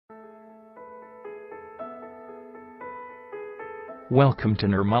Welcome to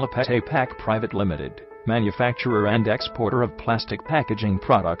Nirmala Pate Pack Private Limited, manufacturer and exporter of plastic packaging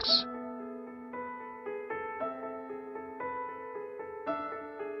products.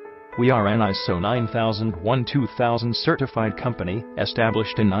 We are an ISO 9001-2000 certified company,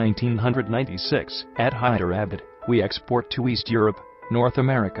 established in 1996 at Hyderabad. We export to East Europe, North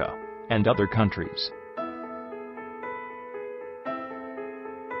America, and other countries.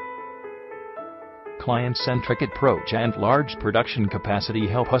 Client-centric approach and large production capacity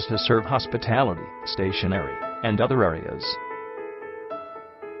help us to serve hospitality, stationery, and other areas.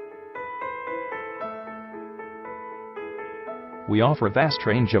 We offer a vast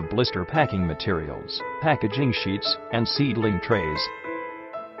range of blister packing materials, packaging sheets, and seedling trays.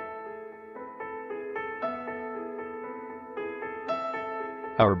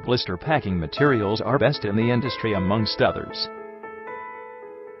 Our blister packing materials are best in the industry amongst others.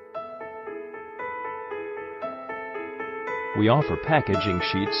 We offer packaging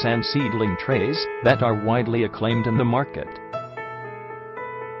sheets and seedling trays that are widely acclaimed in the market.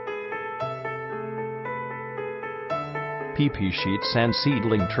 PP sheets and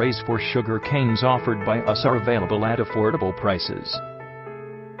seedling trays for sugar canes offered by us are available at affordable prices.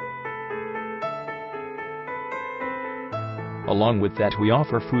 Along with that, we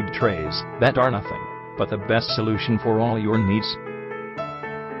offer food trays that are nothing but the best solution for all your needs.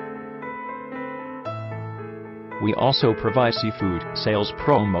 We also provide seafood sales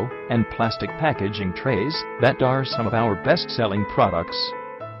promo and plastic packaging trays that are some of our best-selling products.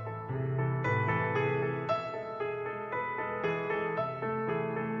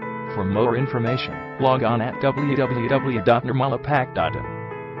 For more information, log on at www.nirmalapack.in.